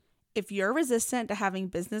if you're resistant to having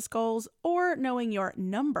business goals or knowing your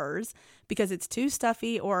numbers because it's too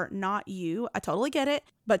stuffy or not you, I totally get it.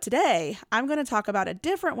 But today, I'm going to talk about a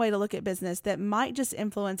different way to look at business that might just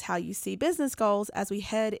influence how you see business goals as we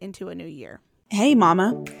head into a new year. Hey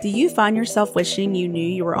mama, do you find yourself wishing you knew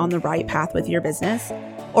you were on the right path with your business,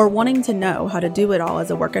 or wanting to know how to do it all as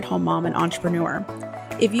a work-at-home mom and entrepreneur?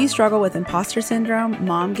 If you struggle with imposter syndrome,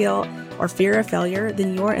 mom guilt, or fear of failure,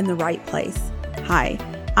 then you're in the right place. Hi,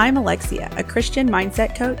 I'm Alexia, a Christian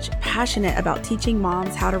mindset coach, passionate about teaching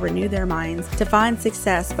moms how to renew their minds to find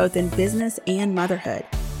success both in business and motherhood.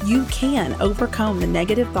 You can overcome the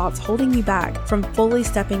negative thoughts holding you back from fully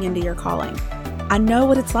stepping into your calling. I know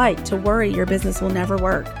what it's like to worry your business will never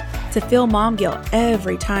work, to feel mom guilt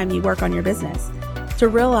every time you work on your business, to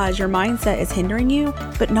realize your mindset is hindering you,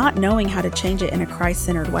 but not knowing how to change it in a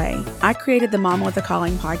Christ-centered way. I created the Mama with a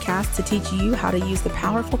Calling podcast to teach you how to use the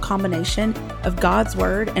powerful combination of God's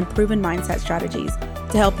Word and proven mindset strategies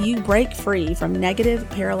to help you break free from negative,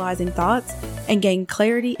 paralyzing thoughts and gain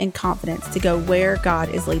clarity and confidence to go where God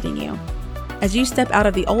is leading you. As you step out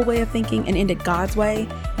of the old way of thinking and into God's way,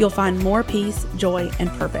 you'll find more peace, joy, and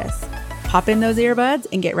purpose. Pop in those earbuds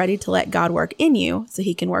and get ready to let God work in you so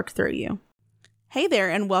He can work through you. Hey there,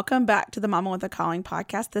 and welcome back to the Mama with a Calling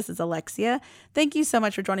podcast. This is Alexia. Thank you so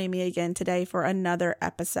much for joining me again today for another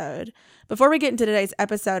episode. Before we get into today's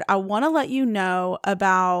episode, I want to let you know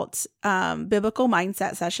about biblical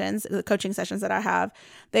mindset sessions, the coaching sessions that I have.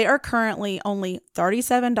 They are currently only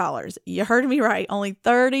 $37. You heard me right, only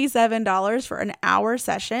 $37 for an hour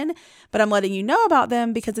session. But I'm letting you know about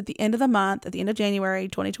them because at the end of the month, at the end of January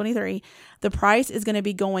 2023, the price is going to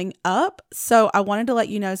be going up. So I wanted to let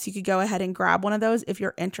you know so you could go ahead and grab one of those if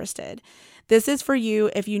you're interested. This is for you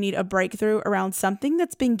if you need a breakthrough around something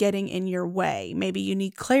that's been getting in your way. Maybe you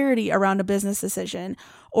need clarity around a business decision,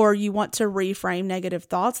 or you want to reframe negative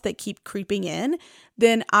thoughts that keep creeping in,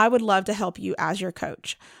 then I would love to help you as your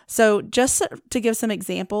coach. So just to give some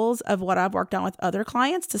examples of what I've worked on with other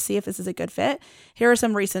clients to see if this is a good fit, here are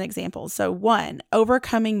some recent examples. So 1,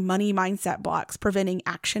 overcoming money mindset blocks, preventing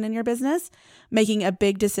action in your business, making a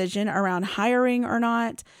big decision around hiring or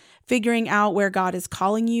not, figuring out where God is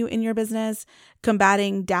calling you in your business,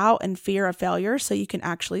 combating doubt and fear of failure so you can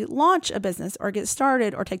actually launch a business or get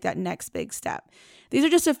started or take that next big step. These are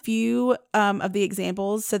just a few of the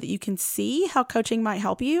examples so that you can see how coaching might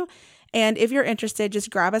help you. And if you're interested, just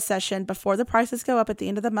grab a session before the prices go up at the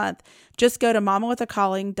end of the month. Just go to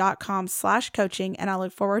mamawithacalling.com/coaching, and I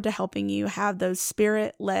look forward to helping you have those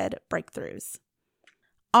spirit-led breakthroughs.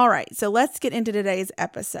 All right, so let's get into today's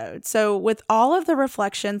episode. So with all of the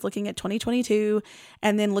reflections looking at 2022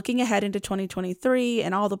 and then looking ahead into 2023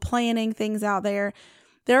 and all the planning things out there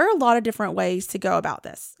are a lot of different ways to go about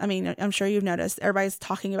this. I mean, I'm sure you've noticed everybody's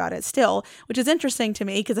talking about it still, which is interesting to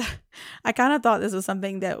me because I kind of thought this was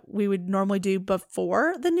something that we would normally do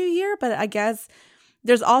before the new year, but I guess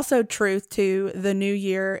there's also truth to the new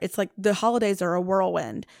year. It's like the holidays are a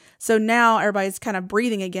whirlwind. So now everybody's kind of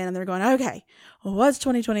breathing again and they're going, okay, well, what's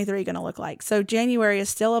 2023 going to look like? So January is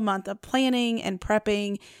still a month of planning and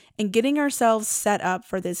prepping and getting ourselves set up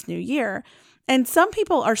for this new year. And some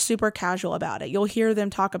people are super casual about it. You'll hear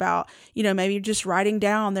them talk about, maybe just writing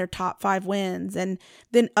down their top 5 wins. And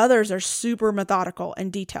then others are super methodical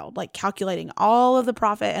and detailed, like calculating all of the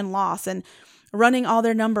profit and loss and running all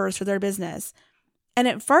their numbers for their business. And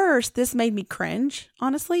at first, this made me cringe,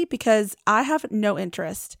 honestly, because I have no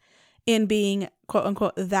interest in being, quote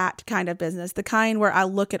unquote, that kind of business, the kind where I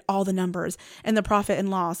look at all the numbers and the profit and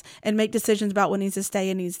loss and make decisions about what needs to stay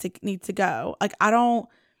and needs to go. Like, I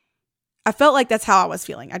felt like that's how I was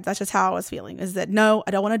feeling. That's just how I was feeling, is that, no,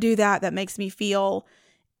 I don't want to do that. That makes me feel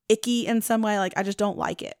icky in some way. Like, I just don't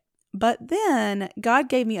like it. But then God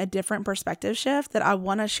gave me a different perspective shift that I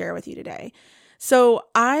want to share with you today. So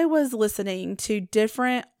I was listening to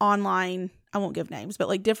different online, I won't give names, but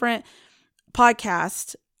like different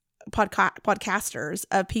podcasters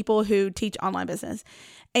of people who teach online business.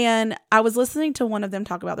 And I was listening to one of them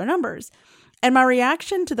talk about their numbers. And my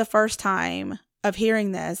reaction to the first time of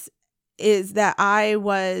hearing this is that I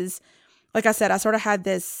was, like I said, I sort of had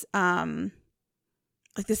this,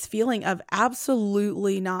 this feeling of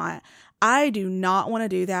absolutely not. I do not want to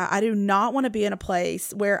do that. I do not want to be in a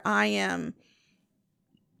place where I am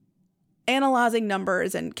analyzing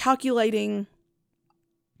numbers and calculating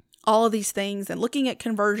all of these things and looking at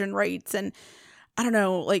conversion rates and I don't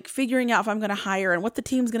know, like figuring out if I'm going to hire and what the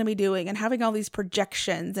team's going to be doing and having all these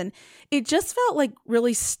projections. And it just felt like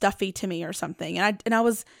really stuffy to me or something. And I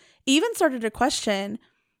was even started to question,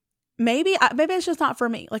 maybe it's just not for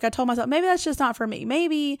me. Like I told myself, maybe that's just not for me.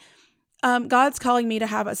 Maybe God's calling me to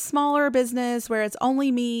have a smaller business where it's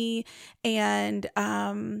only me, and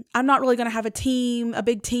I'm not really going to have a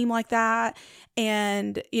big team like that,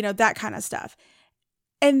 and that kind of stuff.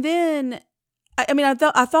 And then,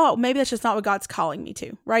 I thought maybe that's just not what God's calling me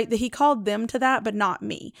to, right? That He called them to that, but not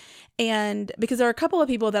me. And because there are a couple of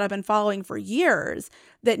people that I've been following for years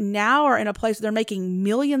that now are in a place where they're making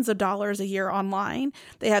millions of dollars a year online.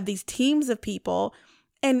 They have these teams of people,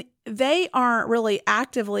 and they aren't really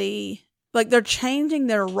actively, they're changing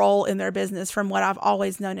their role in their business from what I've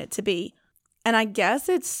always known it to be. And I guess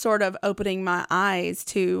it's sort of opening my eyes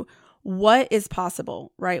to what is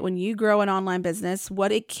possible, right? When you grow an online business,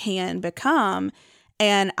 what it can become.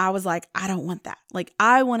 And I was like, I don't want that.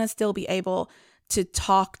 I want to still be able to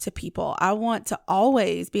talk to people. I want to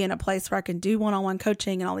always be in a place where I can do one-on-one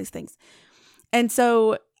coaching and all these things. And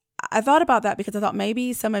so I thought about that because I thought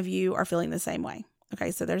maybe some of you are feeling the same way. Okay,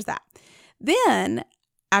 so there's that. Then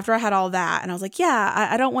after I had all that, and I was like, yeah,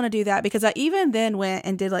 I don't want to do that, because I even then went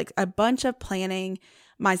and did a bunch of planning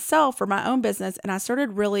myself for my own business. And I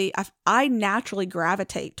started I naturally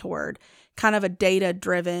gravitate toward kind of a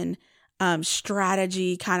data-driven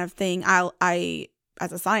strategy kind of thing. I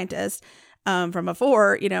as a scientist from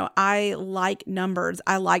before, I like numbers.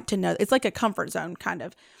 I like to know. It's like a comfort zone kind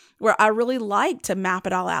of, where I really like to map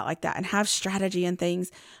it all out like that and have strategy and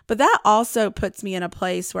things. But that also puts me in a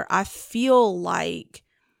place where I feel like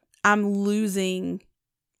I'm losing,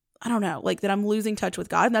 that I'm losing touch with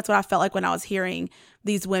God. And that's what I felt like when I was hearing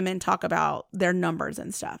these women talk about their numbers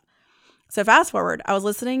and stuff. So fast forward, I was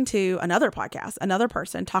listening to another podcast, another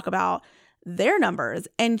person talk about their numbers.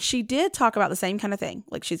 And she did talk about the same kind of thing.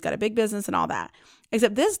 She's got a big business and all that.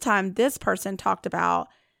 Except this time, this person talked about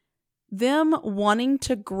them wanting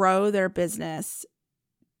to grow their business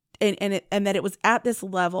and that it was at this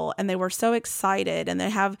level, and they were so excited, and they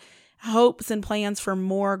have hopes and plans for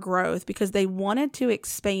more growth because they wanted to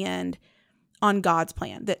expand on God's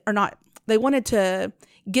plan, they wanted to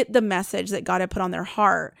get the message that God had put on their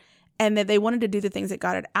heart, and that they wanted to do the things that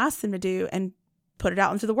God had asked them to do and put it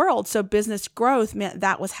out into the world. So business growth meant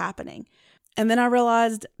that was happening. And then I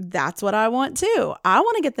realized that's what I want too. I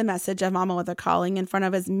want to get the message of Mama with a Calling in front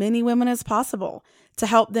of as many women as possible, to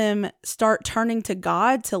help them start turning to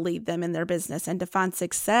God to lead them in their business and to find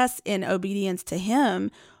success in obedience to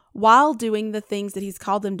Him while doing the things that He's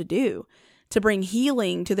called them to do, to bring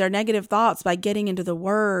healing to their negative thoughts by getting into the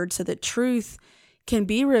Word so that truth can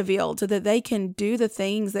be revealed, so that they can do the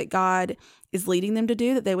things that God is leading them to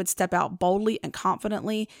do, that they would step out boldly and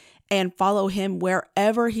confidently and follow Him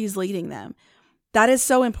wherever He's leading them. That is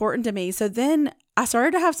so important to me. So then I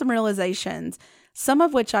started to have some realizations, some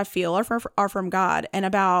of which I feel are from God, and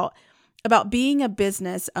about being a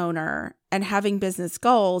business owner and having business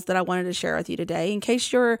goals that I wanted to share with you today, in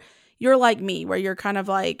case you're like me, where you're kind of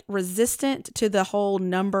resistant to the whole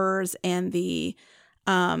numbers and the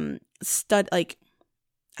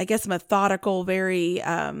methodical, very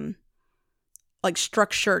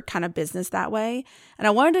structured kind of business that way. And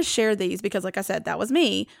I wanted to share these because, like I said, that was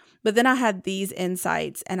me. But then I had these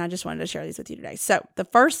insights, and I just wanted to share these with you today. So the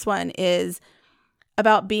first one is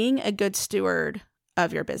about being a good steward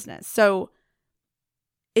of your business. So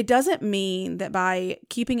it doesn't mean that by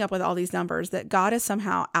keeping up with all these numbers that God is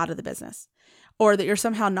somehow out of the business, or that you're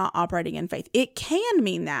somehow not operating in faith. It can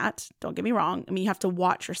mean that. Don't get me wrong. You have to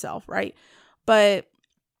watch yourself, right? But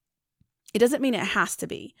it doesn't mean it has to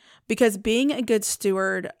be, because being a good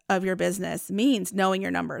steward of your business means knowing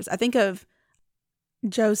your numbers. I think of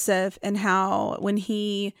Joseph and how when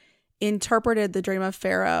he interpreted the dream of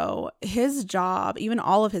Pharaoh, his job, even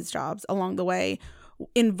all of his jobs along the way,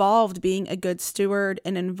 involved being a good steward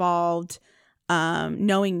and involved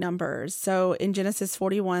knowing numbers. So in Genesis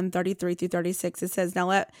 41:33-36, it says, "Now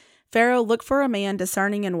let Pharaoh look for a man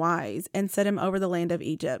discerning and wise, and set him over the land of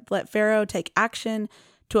Egypt. Let Pharaoh take action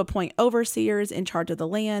to appoint overseers in charge of the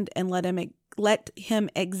land, and let him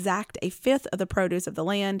exact a fifth of the produce of the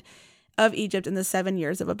land of Egypt in the 7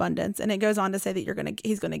 years of abundance." And it goes on to say that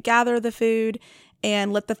he's going to gather the food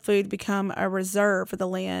and let the food become a reserve for the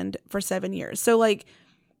land for 7 years. So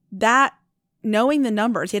that, knowing the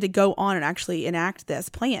numbers, he had to go on and actually enact this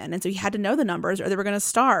plan. And so he had to know the numbers or they were going to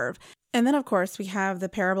starve. And then, of course, we have the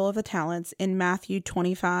parable of the talents in Matthew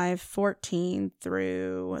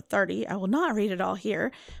 25:14-30. I will not read it all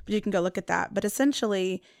here, but you can go look at that. But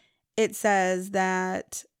essentially, it says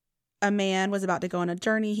that a man was about to go on a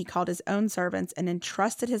journey. He called his own servants and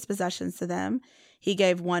entrusted his possessions to them. He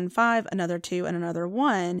gave one 5, another 2, and another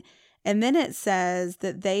 1. And then it says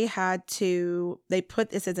that they put,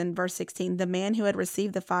 this is in verse 16, the man who had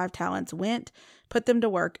received the 5 talents went, put them to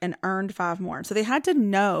work, and earned 5 more. So they had to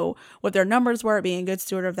know what their numbers were, being a good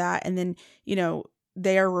steward of that. And then,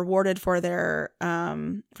 they are rewarded for their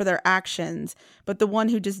actions. But the one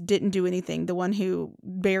who just didn't do anything, the one who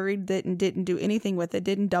buried it and didn't do anything with it,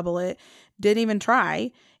 didn't double it, didn't even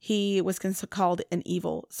try, he was called an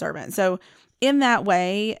evil servant. So in that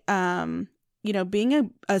way,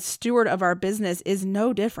 being a steward of our business is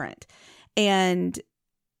no different. And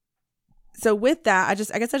so with that, I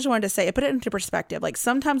guess I just wanted to say, put it into perspective. Like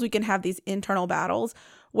sometimes we can have these internal battles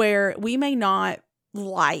where we may not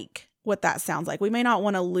like what that sounds like. We may not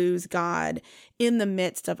want to lose God in the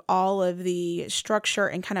midst of all of the structure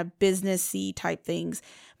and kind of businessy type things,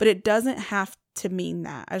 but it doesn't have to mean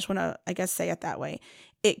that. I just want to, I guess, say it that way.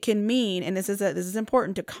 It can mean, and this is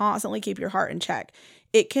important to constantly keep your heart in check.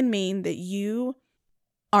 It can mean that you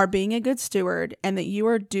are being a good steward and that you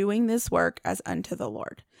are doing this work as unto the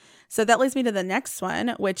Lord. So that leads me to the next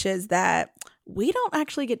one, which is that we don't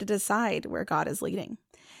actually get to decide where God is leading.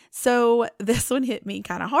 So this one hit me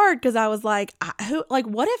kind of hard because I was like,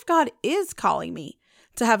 what if God is calling me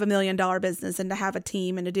to have $1 million business and to have a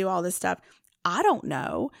team and to do all this stuff? I don't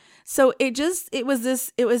know. So it was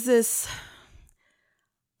this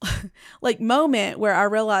like moment where I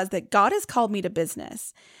realized that God has called me to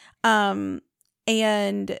business. And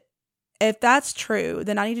if that's true,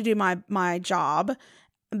 then I need to do my job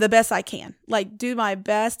the best I can, like do my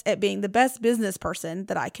best at being the best business person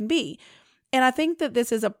that I can be. And I think that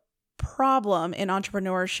this is a problem in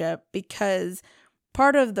entrepreneurship because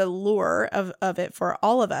part of the lure of it for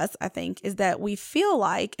all of us, I think, is that we feel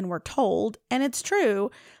like, and we're told, and it's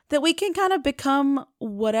true, that we can kind of become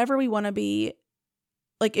whatever we want to be.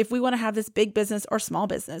 Like if we want to have this big business or small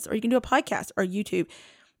business, or you can do a podcast or YouTube,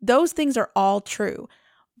 those things are all true.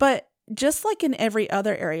 But just like in every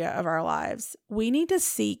other area of our lives, we need to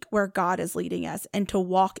seek where God is leading us and to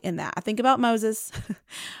walk in that. I think about Moses,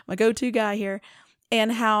 my go-to guy here,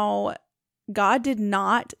 and how God did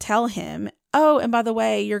not tell him, oh, and by the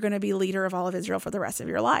way, you're going to be leader of all of Israel for the rest of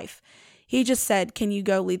your life. He just said, can you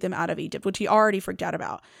go lead them out of Egypt, which he already freaked out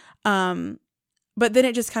about. But then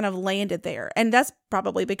it just kind of landed there. And that's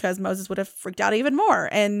probably because Moses would have freaked out even more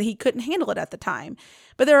and he couldn't handle it at the time.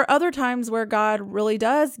 But there are other times where God really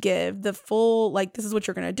does give the full, like, this is what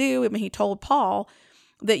you're going to do. I mean, he told Paul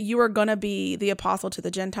that you are going to be the apostle to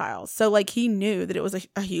the Gentiles. So like he knew that it was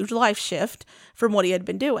a huge life shift from what he had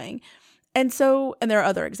been doing. And there are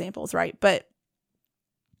other examples, right? But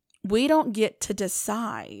we don't get to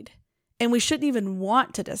decide. And we shouldn't even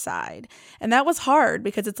want to decide. And that was hard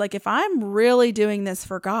because it's like, if I'm really doing this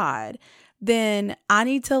for God, then I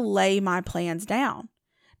need to lay my plans down,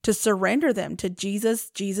 to surrender them to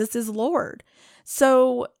Jesus. Jesus is Lord.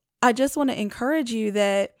 So I just want to encourage you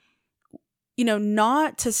that,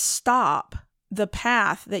 not to stop the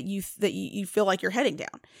path that you feel like you're heading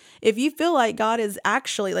down. If you feel like God is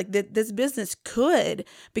actually like this business could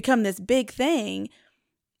become this big thing,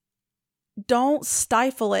 don't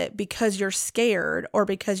stifle it because you're scared or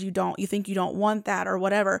because you think you don't want that or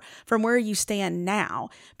whatever from where you stand now,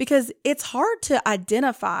 because it's hard to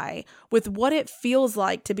identify with what it feels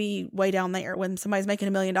like to be way down there when somebody's making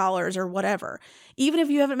 $1 million or whatever. Even if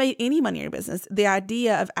you haven't made any money in your business, the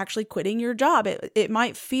idea of actually quitting your job, it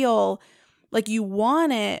might feel like you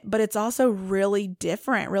want it, but it's also really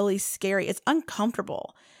different, really scary. It's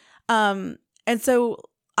uncomfortable. And so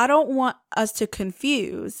I don't want us to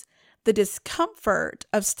confuse the discomfort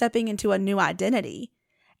of stepping into a new identity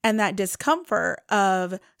and that discomfort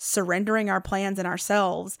of surrendering our plans and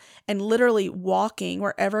ourselves and literally walking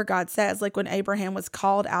wherever God says, like when Abraham was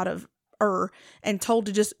called out of Ur and told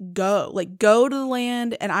to just go to the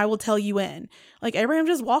land and I will tell you when. Like Abraham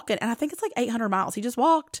just walking, and I think it's like 800 miles. He just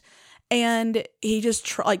walked and he just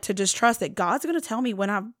trust that God's going to tell me when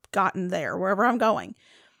I've gotten there, wherever I'm going.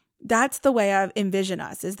 That's the way I envision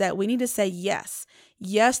us, is that we need to say yes.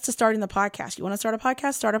 Yes to starting the podcast. You want to start a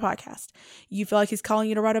podcast? Start a podcast. You feel like he's calling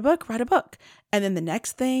you to write a book? Write a book. And then the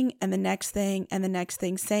next thing and the next thing and the next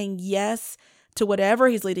thing, saying yes to whatever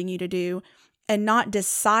he's leading you to do and not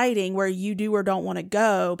deciding where you do or don't want to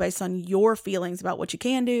go based on your feelings about what you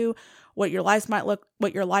can do, what your life might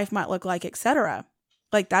look like, etc.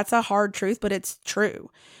 Like that's a hard truth, but it's true.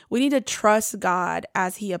 We need to trust God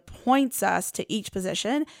as he appoints us to each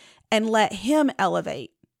position and let him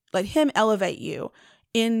elevate you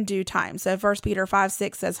in due time. So 1 Peter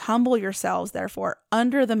 5:6 says, humble yourselves, therefore,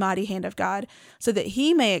 under the mighty hand of God, so that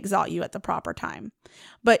he may exalt you at the proper time.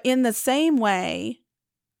 But in the same way,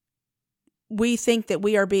 we think that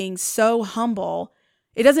we are being so humble.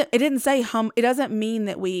 It doesn't mean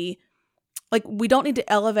that we Like, we don't need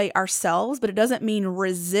to elevate ourselves, but it doesn't mean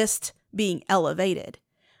resist being elevated,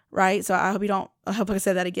 right? So I hope I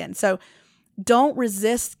said that again. So don't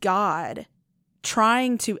resist God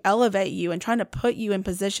trying to elevate you and trying to put you in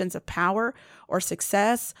positions of power or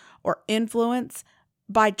success or influence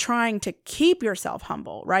by trying to keep yourself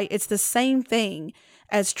humble, right? It's the same thing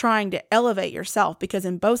as trying to elevate yourself, because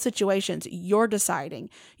in both situations, you're deciding,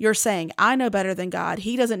 you're saying, I know better than God.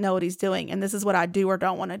 He doesn't know what he's doing, and this is what I do or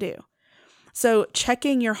don't want to do. So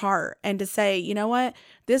checking your heart and to say, you know what,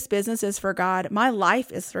 this business is for God. My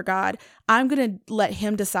life is for God. I'm going to let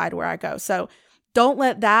him decide where I go. So don't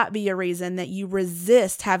let that be a reason that you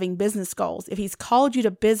resist having business goals. If he's called you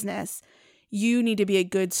to business, you need to be a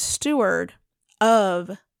good steward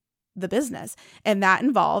of the business. And that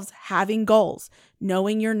involves having goals,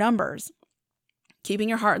 knowing your numbers, keeping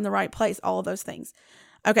your heart in the right place, all of those things.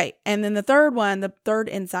 Okay. And then the third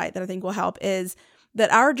insight that I think will help is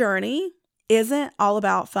that our journey isn't all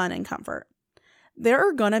about fun and comfort. There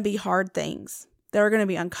are going to be hard things. There are going to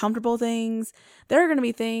be uncomfortable things. There are going to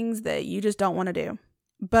be things that you just don't want to do.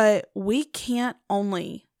 But we can't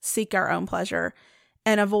only seek our own pleasure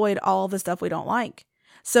and avoid all the stuff we don't like.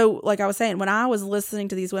 So like I was saying, when I was listening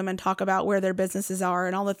to these women talk about where their businesses are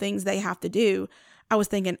and all the things they have to do, I was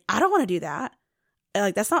thinking, I don't want to do that.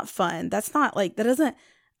 Like, that's not fun. That's not like, that doesn't,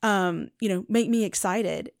 make me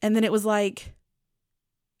excited. And then it was like,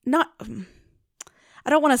 I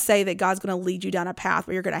don't want to say that God's going to lead you down a path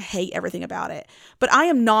where you're going to hate everything about it, but I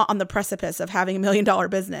am not on the precipice of having $1 million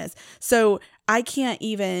business. So I can't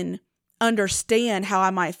even understand how I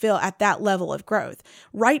might feel at that level of growth.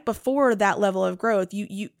 Right before that level of growth,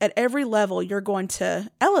 you at every level, you're going to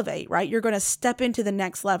elevate, right? You're going to step into the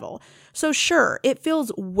next level. So sure, it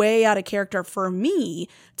feels way out of character for me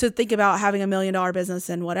to think about having $1 million business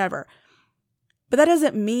and whatever, but that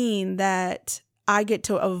doesn't mean that I get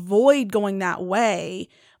to avoid going that way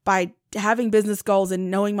by having business goals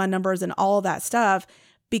and knowing my numbers and all of that stuff,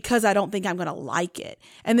 because I don't think I'm going to like it.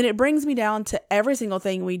 And then it brings me down to every single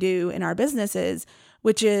thing we do in our businesses,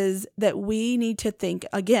 which is that we need to think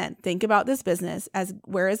about this business as,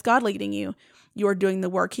 where is God leading you? You are doing the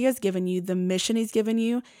work he has given you, the mission he's given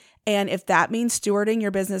you. And if that means stewarding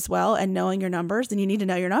your business well and knowing your numbers, then you need to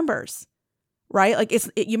know your numbers, right? Like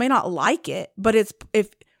you may not like it, but if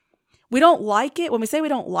we don't like it, when we say we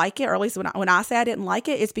don't like it, or at least when I say I didn't like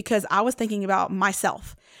it, it's because I was thinking about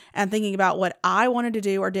myself and thinking about what I wanted to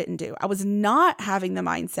do or didn't do. I was not having the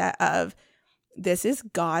mindset of, this is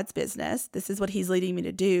God's business. This is what he's leading me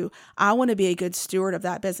to do. I want to be a good steward of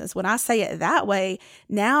that business. When I say it that way,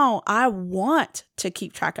 now I want to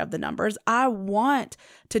keep track of the numbers. I want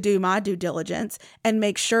to do my due diligence and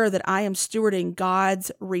make sure that I am stewarding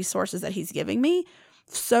God's resources that he's giving me,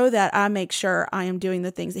 so that I make sure I am doing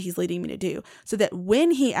the things that he's leading me to do, so that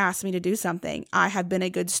when he asks me to do something, I have been a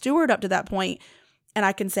good steward up to that point, and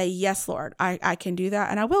I can say, yes, Lord, I can do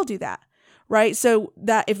that, and I will do that, right? So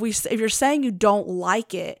that if you're saying you don't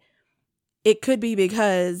like it, it could be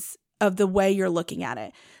because of the way you're looking at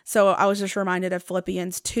it. So I was just reminded of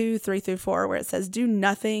Philippians 2:3-4, where it says, do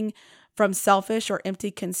nothing from selfish or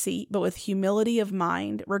empty conceit, but with humility of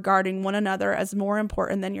mind, regarding one another as more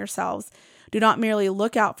important than yourselves. Do not merely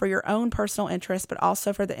look out for your own personal interest, but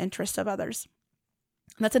also for the interest of others.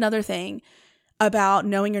 And that's another thing about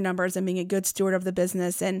knowing your numbers and being a good steward of the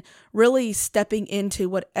business and really stepping into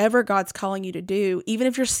whatever God's calling you to do, even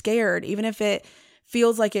if you're scared, even if it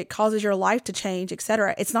feels like it causes your life to change,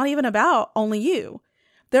 etc. It's not even about only you.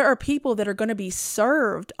 There are people that are going to be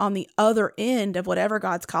served on the other end of whatever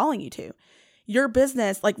God's calling you to. Your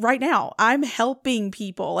business, like right now, I'm helping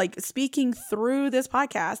people, like speaking through this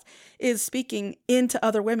podcast is speaking into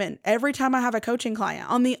other women. Every time I have a coaching client,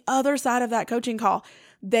 on the other side of that coaching call,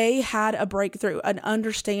 they had a breakthrough, an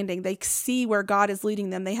understanding. They see where God is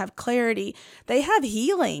leading them. They have clarity. They have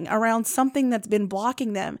healing around something that's been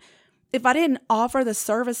blocking them. If I didn't offer the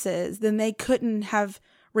services, then they couldn't have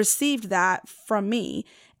received that from me.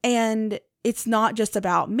 And it's not just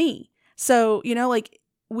about me. So,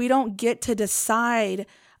 we don't get to decide.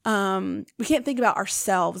 We can't think about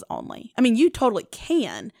ourselves only. I mean, you totally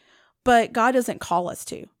can, but God doesn't call us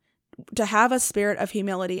to have a spirit of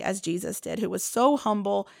humility as Jesus did, who was so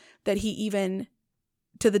humble that he even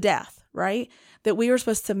to the death, right? That we were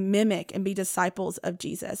supposed to mimic and be disciples of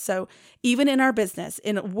Jesus. So even in our business,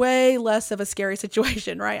 in way less of a scary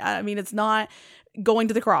situation, right? I mean, it's not going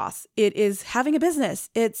to the cross. It is having a business.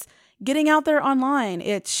 It's getting out there online.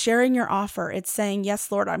 It's sharing your offer. It's saying,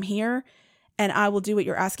 yes, Lord, I'm here and I will do what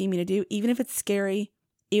you're asking me to do, even if it's scary,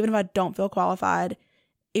 even if I don't feel qualified,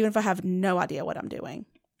 even if I have no idea what I'm doing.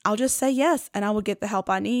 I'll just say yes, and I will get the help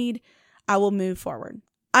I need. I will move forward.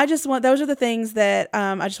 those are the things that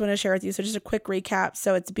I just want to share with you. So just a quick recap.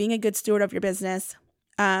 So it's being a good steward of your business.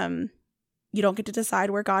 You don't get to decide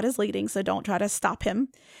where God is leading, so don't try to stop him.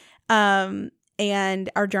 And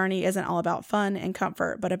our journey isn't all about fun and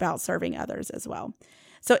comfort, but about serving others as well.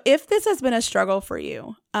 So if this has been a struggle for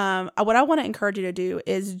you, what I want to encourage you to do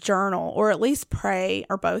is journal, or at least pray,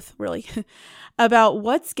 or both really, about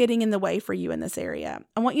what's getting in the way for you in this area.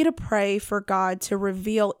 I want you to pray for God to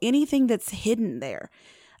reveal anything that's hidden there.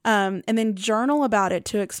 And then journal about it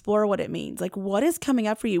to explore what it means. Like, what is coming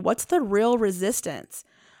up for you? What's the real resistance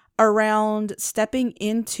around stepping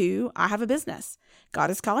into, I have a business.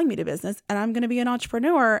 God is calling me to business and I'm going to be an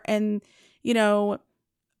entrepreneur. And,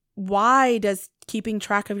 why does keeping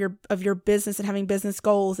track of your business and having business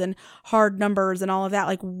goals and hard numbers and all of that,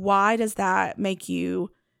 like, why does that make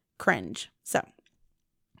you cringe? So,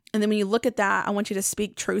 and then when you look at that, I want you to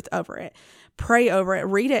speak truth over it, pray over it,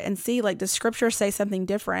 read it and see, like, does scripture say something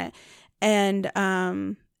different, and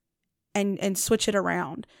switch it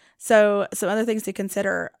around. So some other things to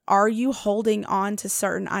consider: are you holding on to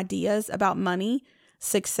certain ideas about money,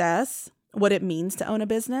 success, what it means to own a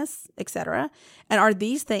business, etc.? And are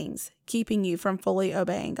these things keeping you from fully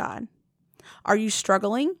obeying God? Are you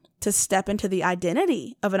struggling to step into the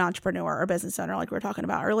identity of an entrepreneur or business owner, like we were talking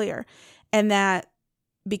about earlier? And that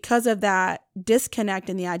because of that disconnect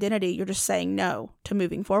in the identity, you're just saying no to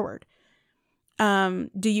moving forward.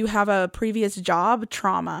 Do you have a previous job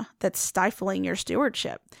trauma that's stifling your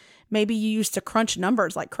stewardship? Maybe you used to crunch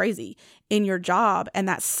numbers like crazy in your job and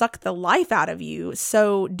that sucked the life out of you.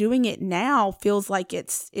 So doing it now feels like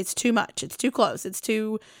it's too much. It's too close. It's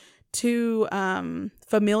too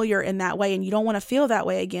familiar in that way. And you don't want to feel that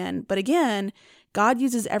way again. But again, God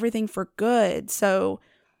uses everything for good. So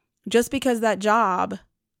just because that job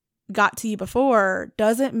got to you before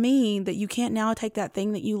doesn't mean that you can't now take that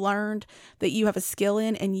thing that you learned, that you have a skill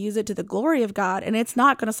in, and use it to the glory of God. And it's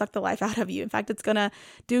not going to suck the life out of you. In fact, it's going to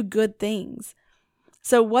do good things.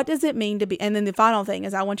 So what does it mean to be, and then the final thing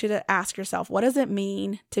is I want you to ask yourself, what does it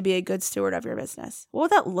mean to be a good steward of your business? What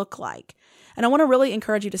would that look like? And I want to really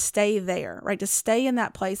encourage you to stay there, right? To stay in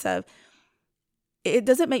that place of, it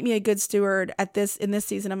doesn't make me a good steward in this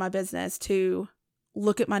season of my business to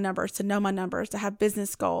look at my numbers, to know my numbers, to have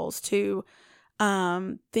business goals, to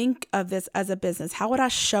think of this as a business. How would I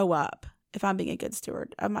show up if I'm being a good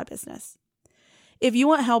steward of my business? If you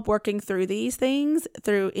want help working through these things,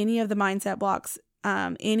 through any of the mindset blocks,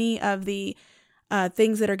 any of the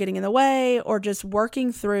things that are getting in the way, or just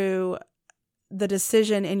working through the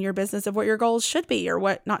decision in your business of what your goals should be, or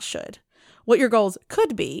what your goals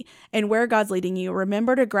could be, and where God's leading you,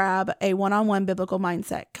 remember to grab a one-on-one biblical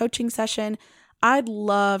mindset coaching session. I'd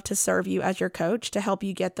love to serve you as your coach to help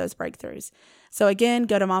you get those breakthroughs. So again,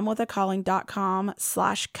 go to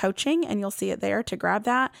mamawithacalling.com/coaching and you'll see it there to grab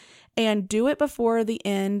that, and do it before the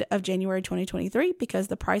end of January 2023 because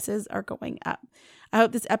the prices are going up. I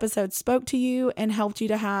hope this episode spoke to you and helped you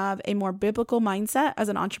to have a more biblical mindset as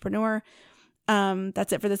an entrepreneur.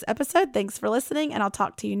 That's it for this episode. Thanks for listening, and I'll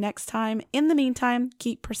talk to you next time. In the meantime,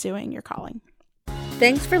 keep pursuing your calling.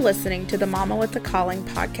 Thanks for listening to the Mama with a Calling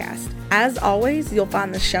podcast. As always, you'll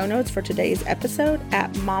find the show notes for today's episode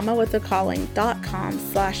at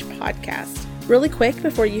mamawithacalling.com/podcast. Really quick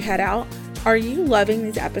before you head out, are you loving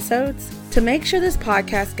these episodes? To make sure this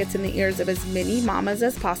podcast gets in the ears of as many mamas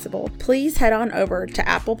as possible, please head on over to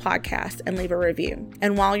Apple Podcasts and leave a review.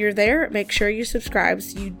 And while you're there, make sure you subscribe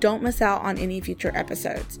so you don't miss out on any future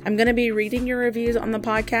episodes. I'm going to be reading your reviews on the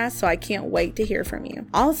podcast, so I can't wait to hear from you.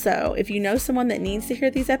 Also, if you know someone that needs to hear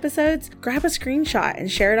these episodes, grab a screenshot and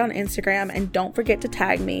share it on Instagram, and don't forget to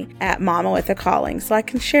tag me at Mama with a Calling so I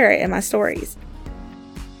can share it in my stories.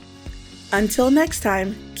 Until next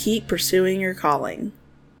time, keep pursuing your calling.